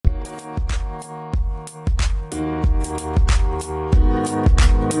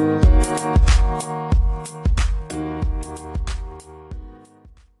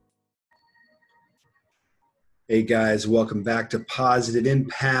Hey guys, welcome back to Positive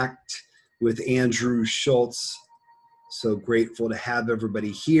Impact with Andrew Schultz. So grateful to have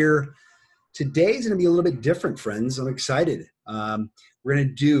everybody here. Today is going to be a little bit different, friends. I'm excited. We're going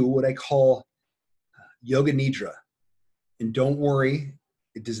to do what I call Yoga Nidra. And don't worry,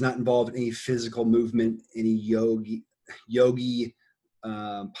 it does not involve any physical movement, any yogi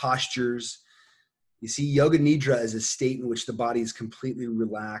postures. You see, Yoga Nidra is a state in which the body is completely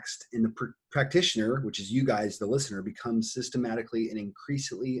relaxed and the practitioner, which is you guys, the listener, becomes systematically and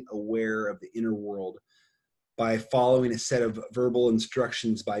increasingly aware of the inner world by following a set of verbal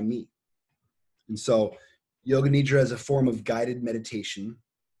instructions by me. And so Yoga Nidra is a form of guided meditation,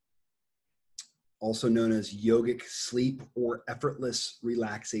 also known as yogic sleep or effortless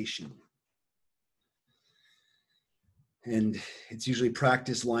relaxation. And it's usually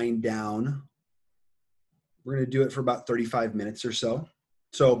practiced lying down. We're going to do it for about 35 minutes or so.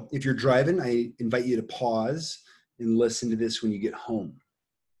 So if you're driving, I invite you to pause and listen to this when you get home.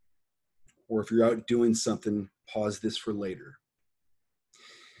 Or if you're out doing something, pause this for later.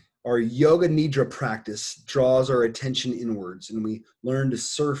 Our Yoga Nidra practice draws our attention inwards, and we learn to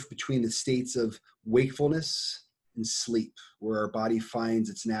surf between the states of wakefulness and sleep, where our body finds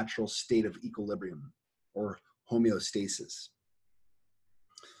its natural state of equilibrium or homeostasis.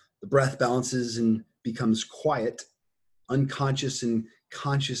 The breath balances and becomes quiet. Unconscious and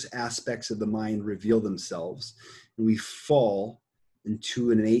conscious aspects of the mind reveal themselves, and we fall into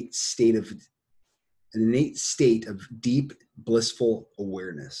an innate state of deep, blissful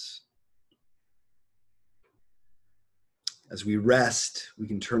awareness. As we rest, we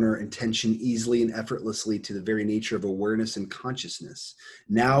can turn our attention easily and effortlessly to the very nature of awareness and consciousness.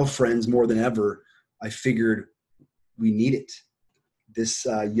 Now, friends, more than ever, I figured we need it. This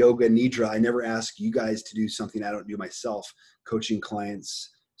Yoga Nidra, I never ask you guys to do something I don't do myself, coaching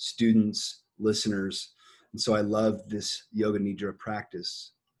clients, students, listeners. And so I love this Yoga Nidra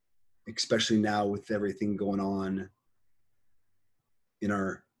practice, especially now with everything going on in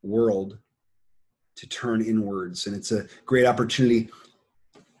our world, to turn inwards. And it's a great opportunity.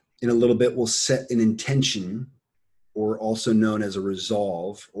 In a little bit, we'll set an intention, or also known as a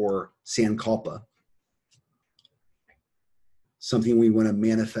resolve or sankalpa, something we want to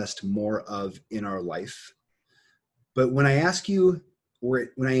manifest more of in our life. But when I ask you, or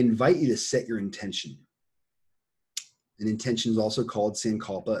when I invite you to set your intention, and intention is also called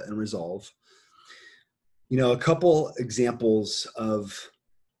sankalpa and resolve, a couple examples of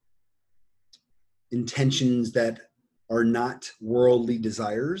intentions that are not worldly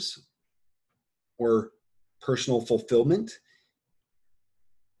desires or personal fulfillment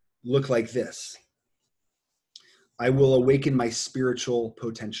look like this. I will awaken my spiritual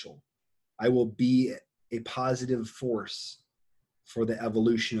potential. I will be a positive force for the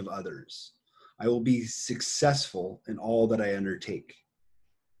evolution of others. I will be successful in all that I undertake.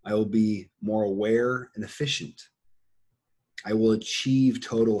 I will be more aware and efficient. I will achieve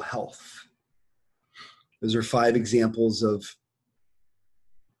total health. Those are 5 examples of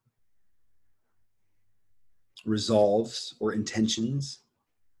resolves or intentions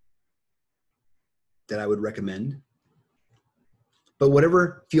that I would recommend. But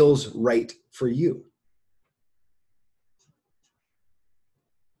whatever feels right for you.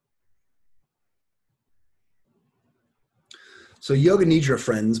 So Yoga Nidra,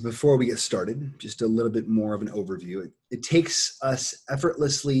 friends, before we get started, just a little bit more of an overview. It takes us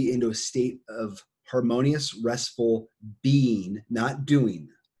effortlessly into a state of harmonious, restful being, not doing.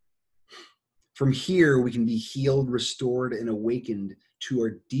 From here, we can be healed, restored, and awakened to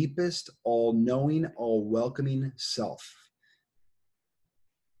our deepest, all-knowing, all-welcoming self.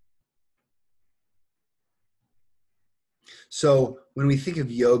 So when we think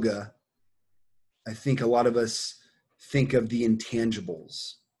of yoga, I think a lot of us think of the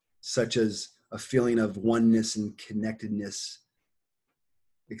intangibles, such as a feeling of oneness and connectedness,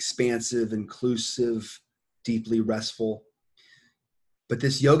 expansive, inclusive, deeply restful. But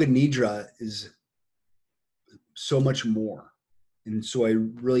this Yoga Nidra is so much more. And so I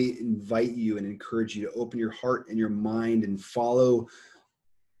really invite you and encourage you to open your heart and your mind and follow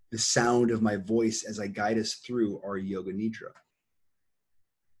the sound of my voice as I guide us through our Yoga Nidra.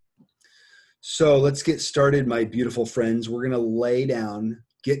 So let's get started, my beautiful friends. We're going to lay down,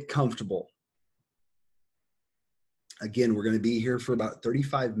 get comfortable. Again, we're going to be here for about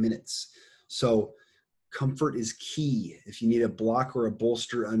 35 minutes. So comfort is key. If you need a block or a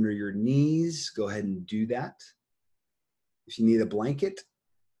bolster under your knees, go ahead and do that. If you need a blanket,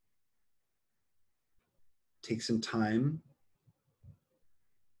 take some time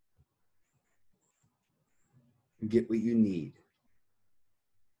and get what you need.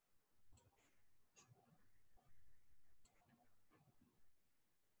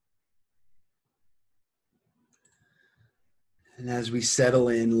 And as we settle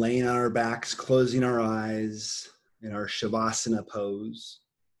in, laying on our backs, closing our eyes in our Shavasana pose,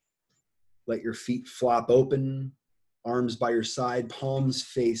 let your feet flop open, arms by your side, palms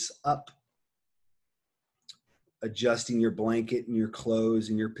face up, adjusting your blanket and your clothes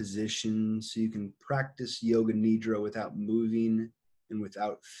and your position so you can practice Yoga Nidra without moving and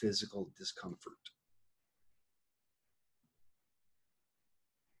without physical discomfort.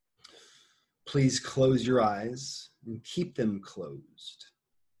 Please close your eyes and keep them closed.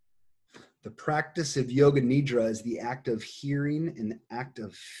 The practice of Yoga Nidra is the act of hearing and the act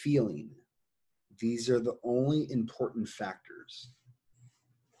of feeling. These are the only important factors.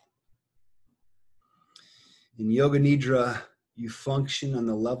 In Yoga Nidra, you function on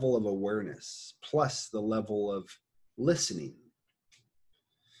the level of awareness, plus the level of listening.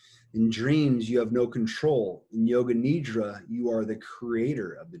 In dreams, you have no control. In Yoga Nidra, you are the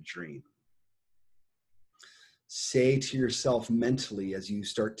creator of the dream. Say to yourself mentally as you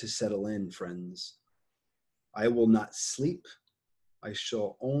start to settle in, friends, I will not sleep. I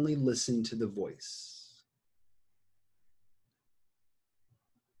shall only listen to the voice.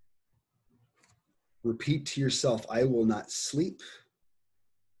 Repeat to yourself, I will not sleep.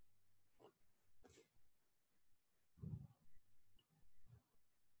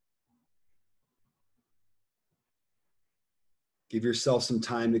 Give yourself some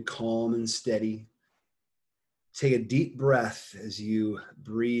time to calm and steady. Take a deep breath as you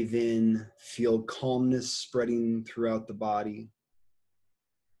breathe in. Feel calmness spreading throughout the body.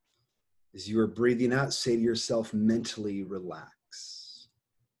 As you are breathing out, say to yourself, mentally relax.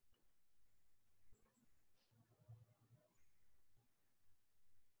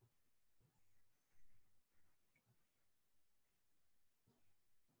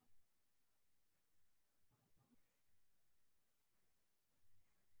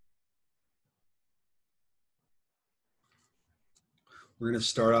 We're going to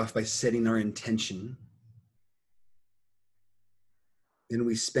start off by setting our intention. Then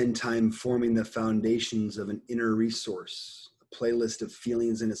we spend time forming the foundations of an inner resource, a playlist of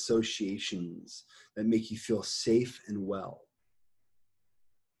feelings and associations that make you feel safe and well.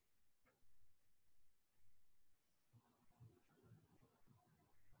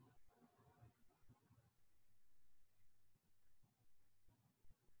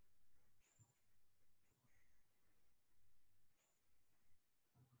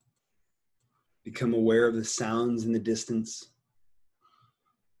 Become aware of the sounds in the distance.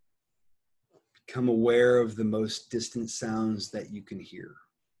 Become aware of the most distant sounds that you can hear.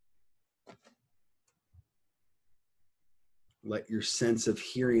 Let your sense of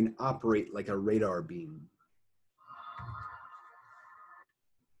hearing operate like a radar beam.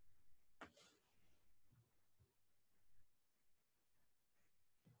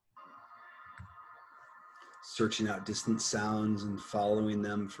 Searching out distant sounds and following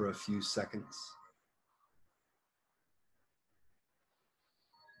them for a few seconds.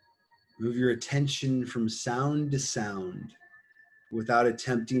 Move your attention from sound to sound without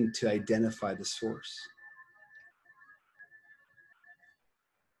attempting to identify the source.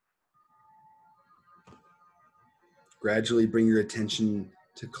 Gradually bring your attention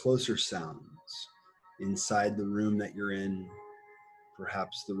to closer sounds inside the room that you're in,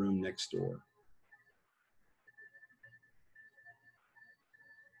 perhaps the room next door.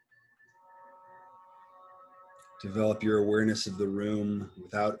 Develop your awareness of the room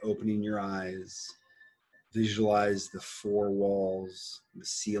without opening your eyes. Visualize the four walls, the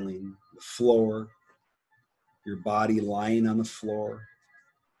ceiling, the floor, your body lying on the floor.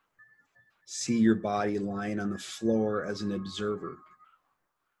 See your body lying on the floor as an observer.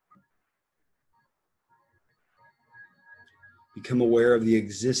 Become aware of the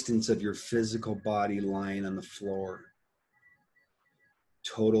existence of your physical body lying on the floor.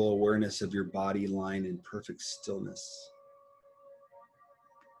 Total awareness of your body lying in perfect stillness.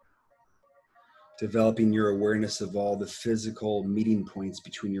 Developing your awareness of all the physical meeting points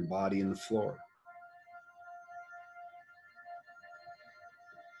between your body and the floor.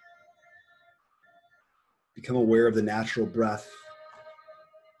 Become aware of the natural breath.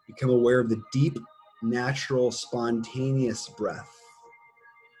 Become aware of the deep, natural, spontaneous breath.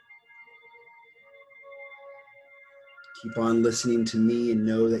 Keep on listening to me and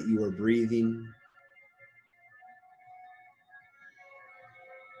know that you are breathing.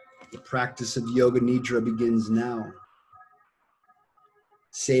 The practice of Yoga Nidra begins now.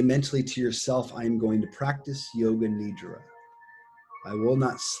 Say mentally to yourself, I am going to practice Yoga Nidra. I will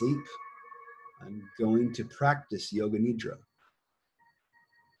not sleep. I'm going to practice Yoga Nidra.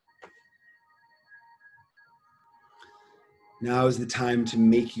 Now is the time to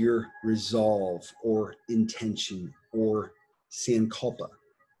make your resolve or intention or Sankalpa,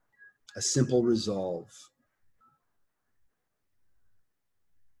 a simple resolve.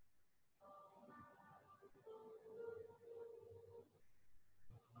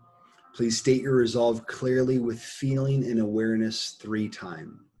 Please state your resolve clearly with feeling and awareness 3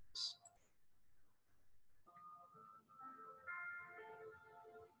 times.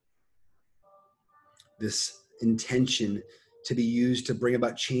 This intention to be used to bring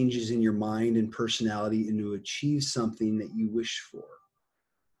about changes in your mind and personality and to achieve something that you wish for.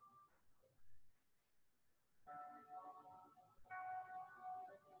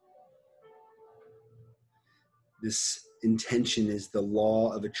 This intention is the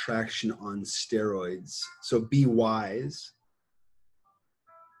law of attraction on steroids. So be wise.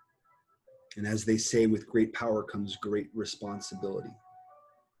 And as they say, with great power comes great responsibility.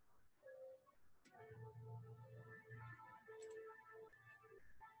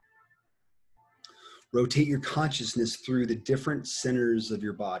 Rotate your consciousness through the different centers of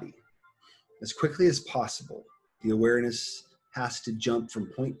your body. As quickly as possible, the awareness has to jump from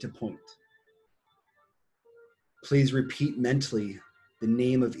point to point. Please repeat mentally the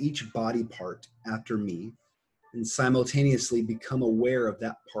name of each body part after me and simultaneously become aware of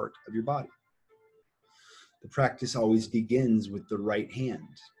that part of your body. The practice always begins with the right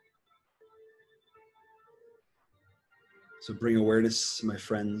hand. So bring awareness, my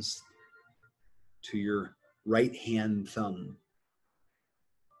friends, to your right hand thumb,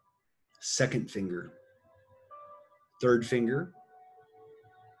 second finger, third finger,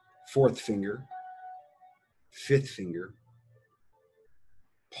 fourth finger, fifth finger,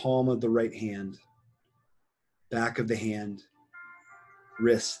 palm of the right hand, back of the hand,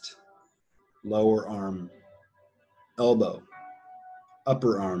 wrist, lower arm, elbow,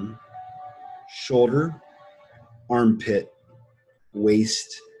 upper arm, shoulder, armpit,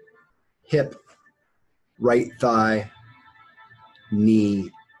 waist, hip, right thigh,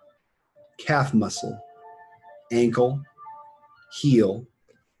 knee, calf muscle, ankle, heel,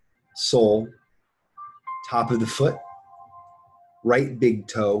 sole, top of the foot, right big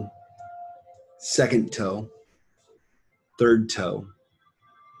toe, second toe, third toe,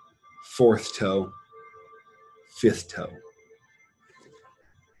 fourth toe, fifth toe.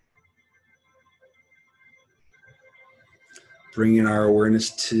 Bringing our awareness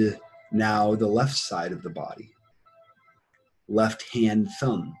to now the left side of the body. Left hand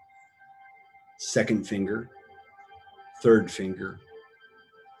thumb, second finger, third finger,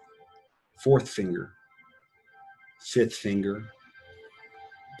 fourth finger, fifth finger,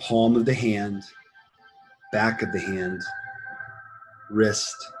 palm of the hand, back of the hand,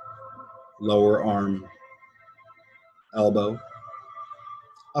 wrist, lower arm, elbow,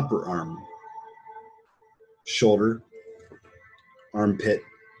 upper arm, shoulder, armpit,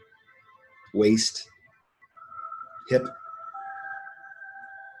 waist, hip,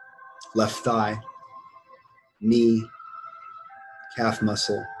 left thigh, knee, calf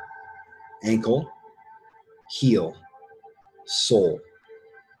muscle, ankle, heel, sole,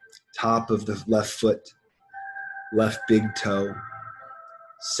 top of the left foot, left big toe,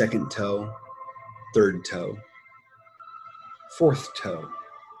 second toe, third toe, fourth toe,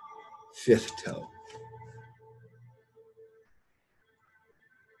 fifth toe.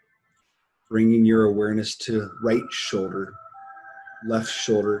 Bringing your awareness to right shoulder, left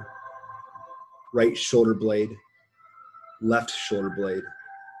shoulder, right shoulder blade, left shoulder blade,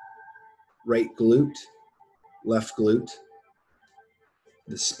 right glute, left glute,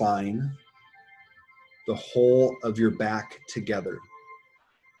 the spine, the whole of your back together.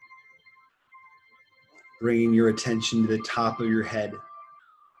 Bringing your attention to the top of your head,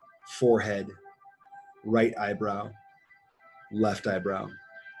 forehead, right eyebrow, left eyebrow,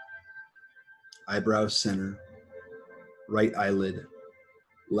 eyebrow center, right eyelid,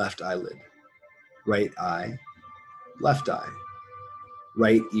 left eyelid, right eye, left eye,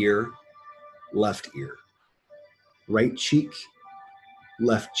 right ear, left ear, right cheek,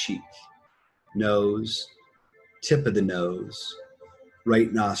 left cheek, nose, tip of the nose,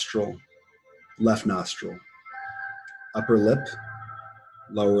 right nostril, left nostril, upper lip,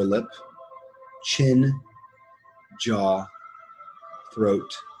 lower lip, chin, jaw,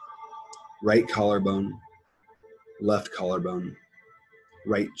 throat, right collarbone, left collarbone,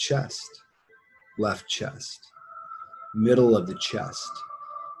 right chest, left chest, middle of the chest,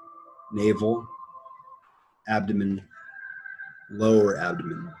 navel, abdomen, lower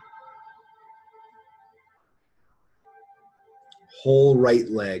abdomen, whole right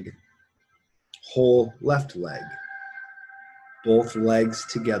leg, whole left leg, both legs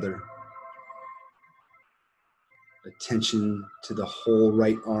together. Attention to the whole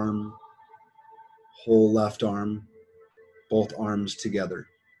right arm, whole left arm, both arms together.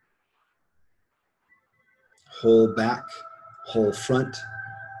 Whole back, whole front,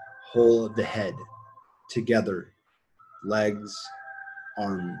 whole of the head together. Legs,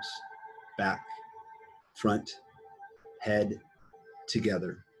 arms, back, front, head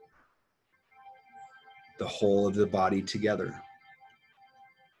together. The whole of the body together.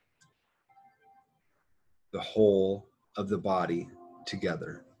 The whole of the body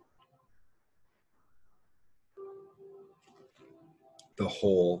together. The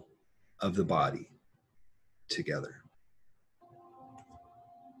whole of the body together.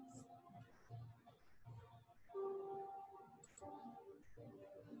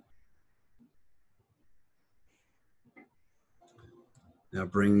 Now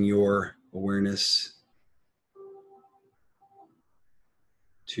bring your awareness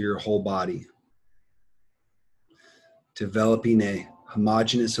to your whole body, developing a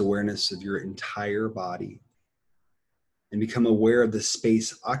homogeneous awareness of your entire body, and become aware of the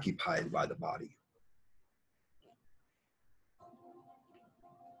space occupied by the body.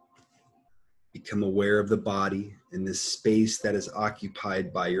 Become aware of the body and the space that is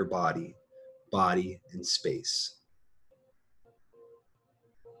occupied by your body, body and space.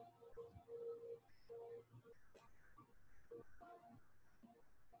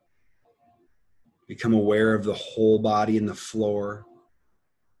 Become aware of the whole body in the floor,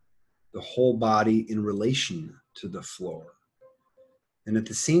 the whole body in relation to the floor. And at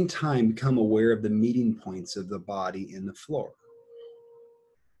the same time, become aware of the meeting points of the body and the floor.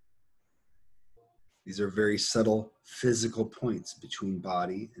 These are very subtle physical points between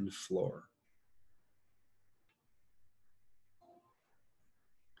body and floor.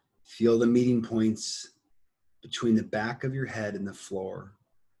 Feel the meeting points between the back of your head and the floor,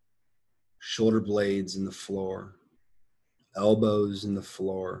 shoulder blades in the floor, elbows in the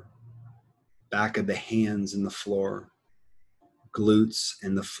floor, back of the hands in the floor, glutes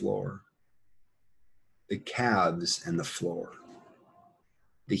in the floor, the calves in the floor,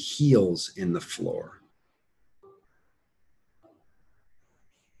 the heels in the floor.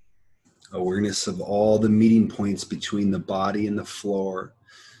 Awareness of all the meeting points between the body and the floor,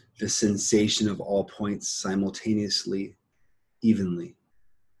 the sensation of all points simultaneously, evenly.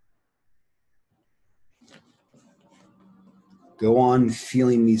 Go on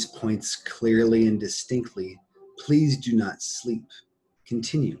feeling these points clearly and distinctly. Please do not sleep.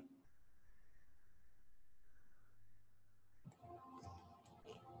 Continue.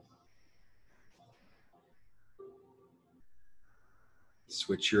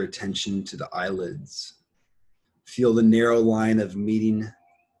 Switch your attention to the eyelids. Feel the narrow line of meeting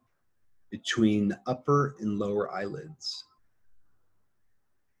between the upper and lower eyelids.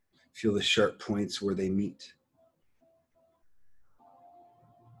 Feel the sharp points where they meet.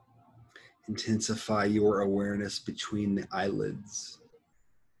 Intensify your awareness between the eyelids.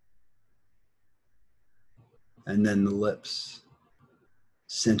 And then the lips.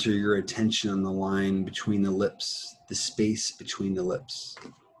 Center your attention on the line between the lips, the space between the lips.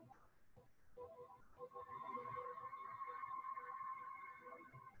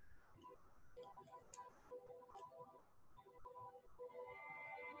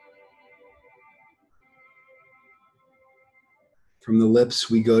 From the lips,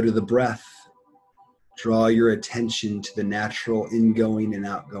 we go to the breath. Draw your attention to the natural ingoing and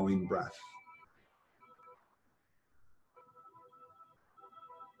outgoing breath.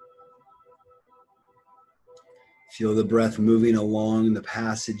 Feel the breath moving along the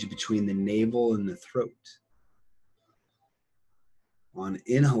passage between the navel and the throat. On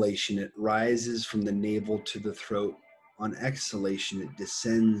inhalation, it rises from the navel to the throat. On exhalation, it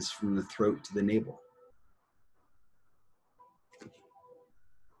descends from the throat to the navel.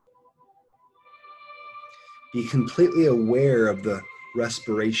 Be completely aware of the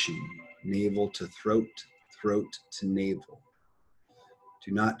respiration, navel to throat, throat to navel.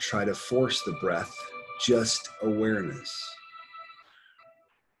 Do not try to force the breath, just awareness.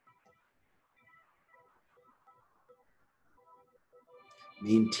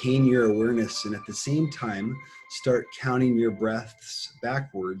 Maintain your awareness and at the same time, start counting your breaths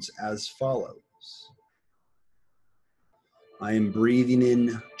backwards as follows. I am breathing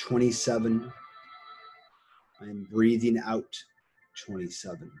in 27. I am breathing out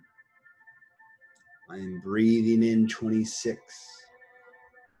 27. I am breathing in 26.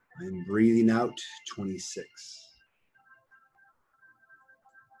 I am breathing out 26.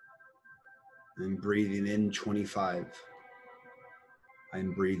 I am breathing in 25. I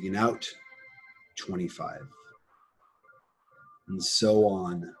am breathing out 25. And so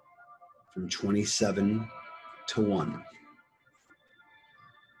on from 27 to 1.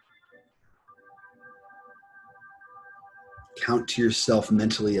 Count to yourself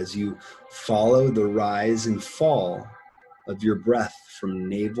mentally as you follow the rise and fall of your breath from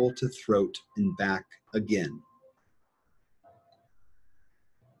navel to throat and back again.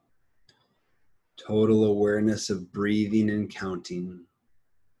 Total awareness of breathing and counting.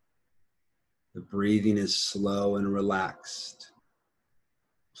 The breathing is slow and relaxed.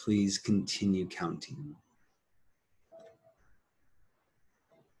 Please continue counting.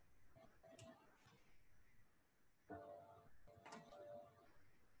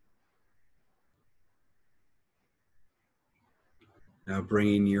 Now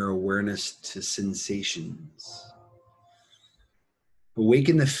bringing your awareness to sensations.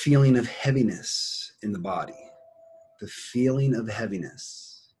 Awaken the feeling of heaviness in the body. The feeling of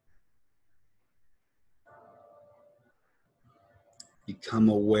heaviness. Become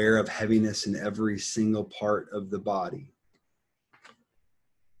aware of heaviness in every single part of the body.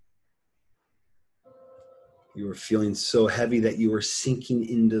 You are feeling so heavy that you are sinking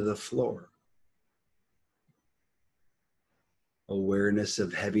into the floor. Awareness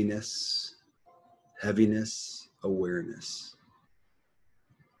of heaviness, heaviness, awareness.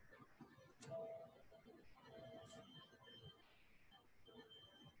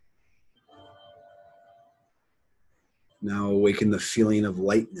 Now awaken the feeling of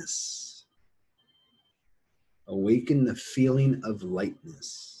lightness. Awaken the feeling of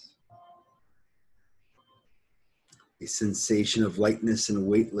lightness. A sensation of lightness and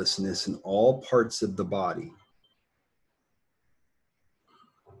weightlessness in all parts of the body.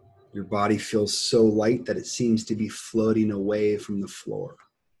 Your body feels so light that it seems to be floating away from the floor.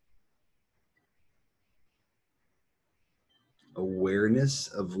 Awareness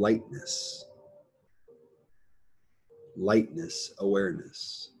of lightness. Lightness,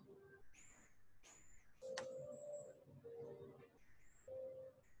 awareness.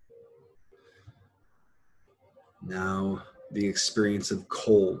 Now, the experience of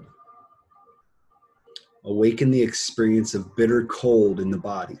cold. Awaken the experience of bitter cold in the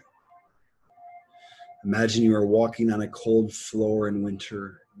body. Imagine you are walking on a cold floor in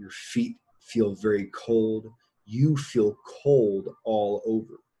winter. Your feet feel very cold. You feel cold all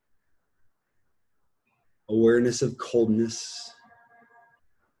over. Awareness of coldness.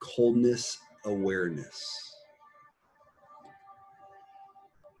 Coldness, awareness.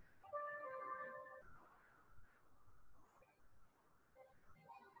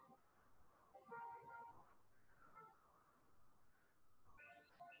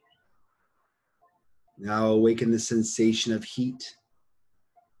 Now awaken the sensation of heat.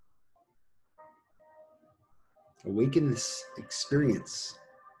 Awaken this experience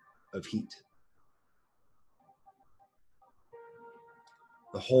of heat.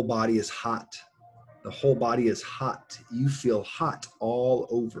 The whole body is hot. The whole body is hot. You feel hot all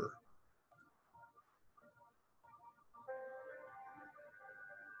over.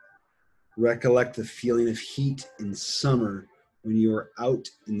 Recollect the feeling of heat in summer when you are out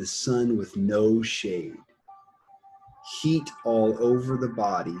in the sun with no shade. Heat all over the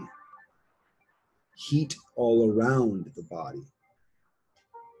body. Heat all around the body.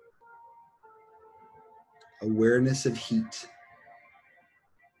 Awareness of heat.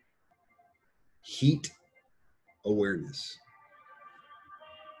 Heat, awareness.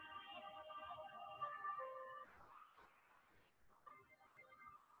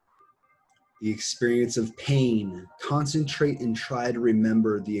 The experience of pain. Concentrate and try to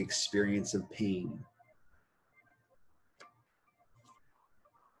remember the experience of pain.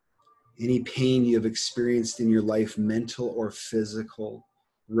 Any pain you have experienced in your life, mental or physical,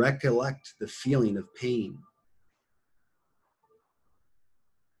 recollect the feeling of pain.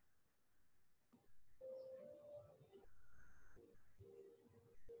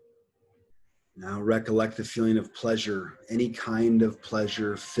 Now recollect the feeling of pleasure, any kind of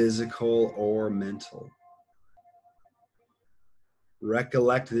pleasure, physical or mental.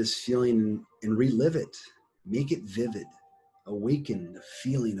 Recollect this feeling and relive it. Make it vivid. Awaken the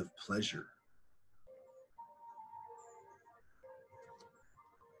feeling of pleasure.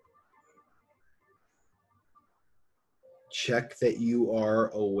 Check that you are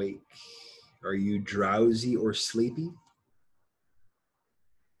awake. Are you drowsy or sleepy?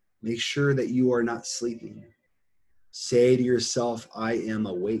 Make sure that you are not sleeping. Say to yourself, I am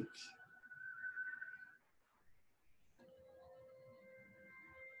awake.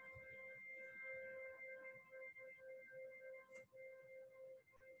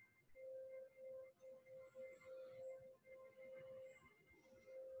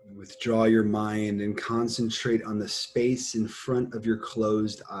 Withdraw your mind and concentrate on the space in front of your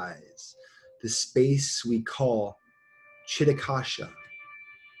closed eyes. The space we call Chitakasha.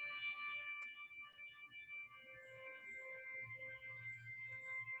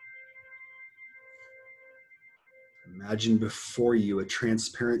 Imagine before you a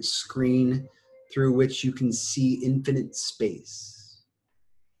transparent screen through which you can see infinite space,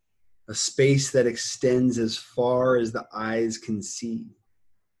 a space that extends as far as the eyes can see.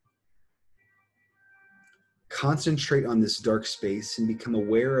 Concentrate on this dark space and become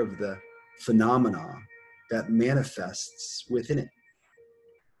aware of the phenomena that manifests within it.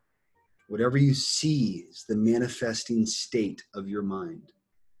 Whatever you see is the manifesting state of your mind.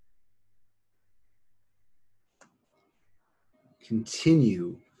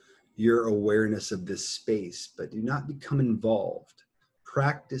 Continue your awareness of this space, but do not become involved.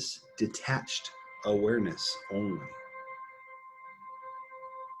 Practice detached awareness only.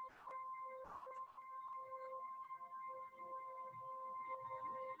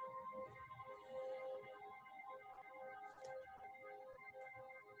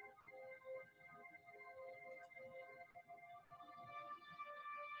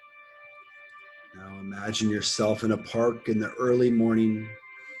 Now imagine yourself in a park in the early morning.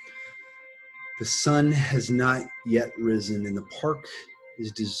 The sun has not yet risen and the park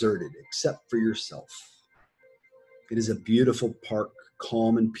is deserted except for yourself. It is a beautiful park,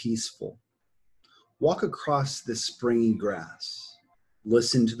 calm and peaceful. Walk across the springy grass.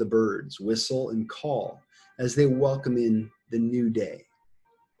 Listen to the birds whistle and call as they welcome in the new day.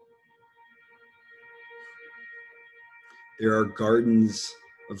 There are gardens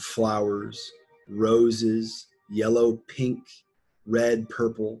of flowers, roses, yellow, pink, red,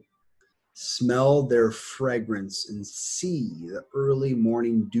 purple. Smell their fragrance and see the early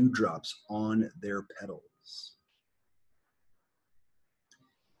morning dewdrops on their petals.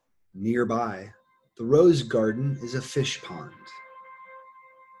 Nearby, the rose garden is a fish pond.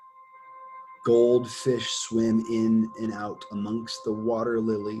 Goldfish swim in and out amongst the water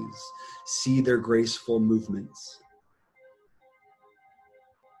lilies. See their graceful movements.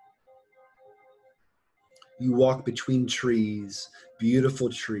 You walk between trees, beautiful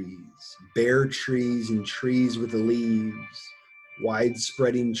trees, bare trees and trees with leaves,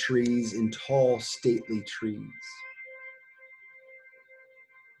 wide-spreading trees and tall, stately trees.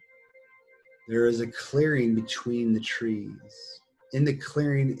 There is a clearing between the trees. In the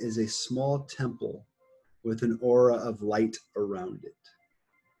clearing is a small temple with an aura of light around it.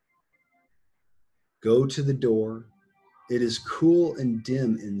 Go to the door. It is cool and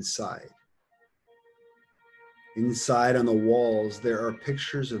dim inside. Inside on the walls, there are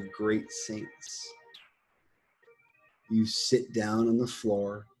pictures of great saints. You sit down on the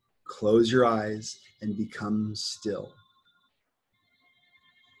floor, close your eyes, and become still.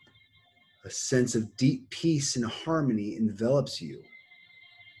 A sense of deep peace and harmony envelops you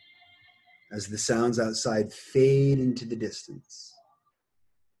as the sounds outside fade into the distance.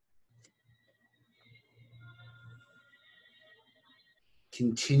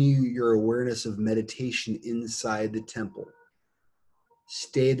 Continue your awareness of meditation inside the temple.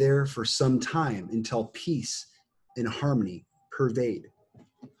 Stay there for some time until peace and harmony pervade.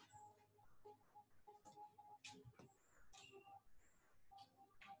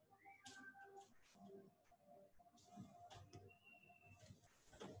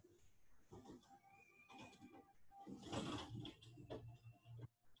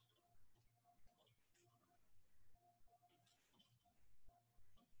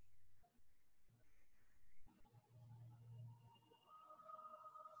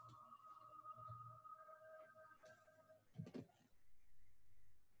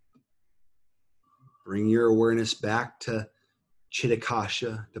 Bring your awareness back to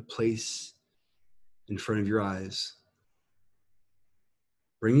Chitakasha, the place in front of your eyes.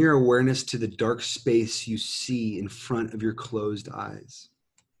 Bring your awareness to the dark space you see in front of your closed eyes.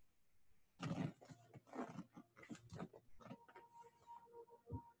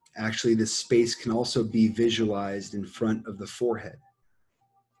 Actually, this space can also be visualized in front of the forehead.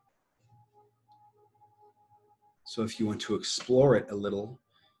 So if you want to explore it a little,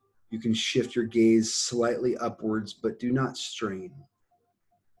 you can shift your gaze slightly upwards, but do not strain.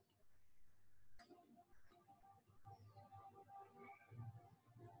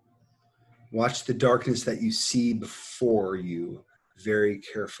 Watch the darkness that you see before you very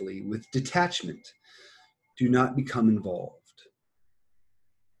carefully with detachment. Do not become involved.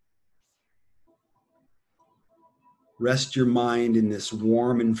 Rest your mind in this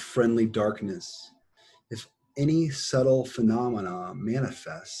warm and friendly darkness. If any subtle phenomena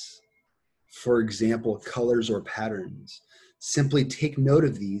manifests, for example, colors or patterns, simply take note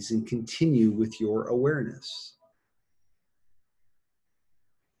of these and continue with your awareness.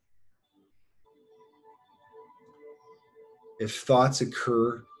 If thoughts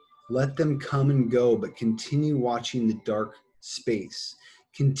occur, let them come and go, but continue watching the dark space.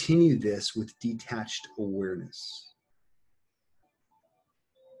 Continue this with detached awareness.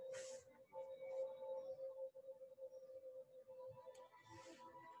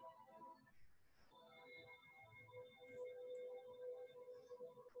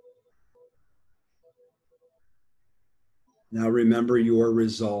 Now remember your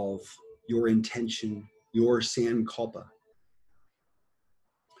resolve, your intention, your sankalpa.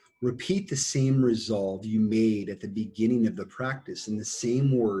 Repeat the same resolve you made at the beginning of the practice in the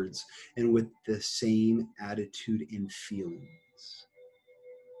same words and with the same attitude and feelings.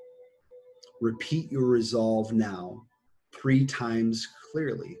 Repeat your resolve now 3 times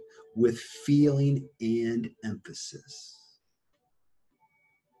clearly with feeling and emphasis.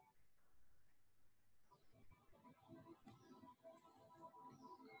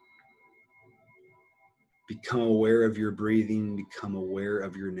 Become aware of your breathing, become aware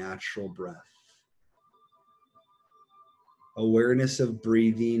of your natural breath. Awareness of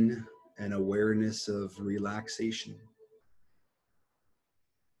breathing and awareness of relaxation.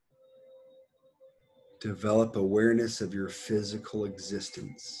 Develop awareness of your physical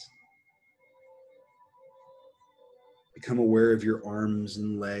existence. Become aware of your arms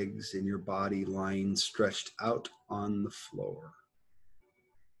and legs and your body lying stretched out on the floor.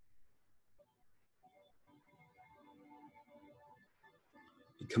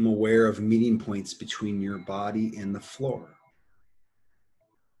 Become aware of meeting points between your body and the floor.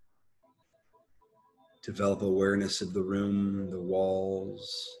 Develop awareness of the room, the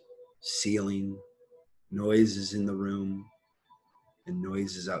walls, ceiling, noises in the room, and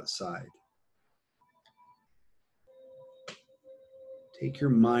noises outside. Take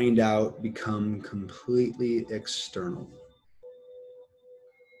your mind out, become completely external.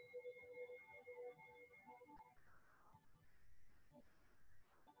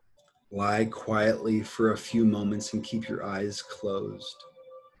 Lie quietly for a few moments and keep your eyes closed.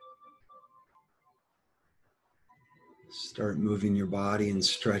 Start moving your body and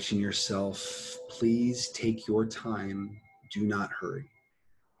stretching yourself. Please take your time. Do not hurry.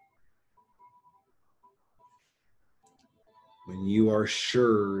 When you are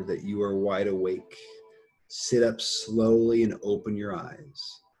sure that you are wide awake, sit up slowly and open your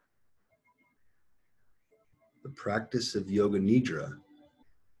eyes. The practice of Yoga Nidra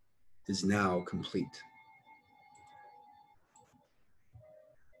is now complete.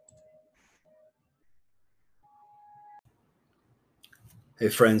 Hey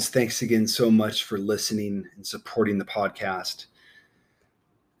friends, thanks again so much for listening and supporting the podcast.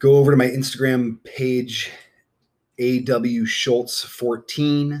 Go over to my Instagram page,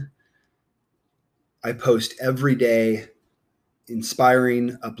 awschultz14. I post every day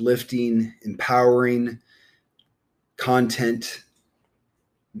inspiring, uplifting, empowering content,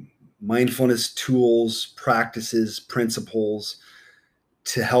 mindfulness tools, practices, principles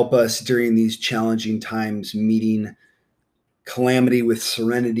to help us during these challenging times, meeting calamity with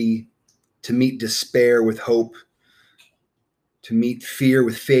serenity, to meet despair with hope, to meet fear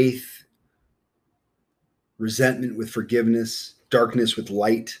with faith, resentment with forgiveness, darkness with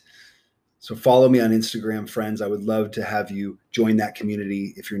light. So follow me on Instagram, friends. I would love to have you join that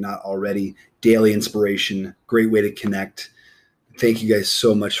community if you're not already. Daily inspiration, great way to connect. Thank you guys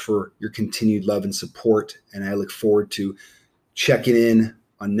so much for your continued love and support. And I look forward to checking in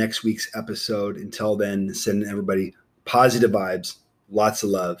on next week's episode. Until then, sending everybody positive vibes, lots of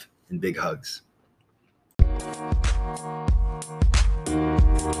love, and big hugs.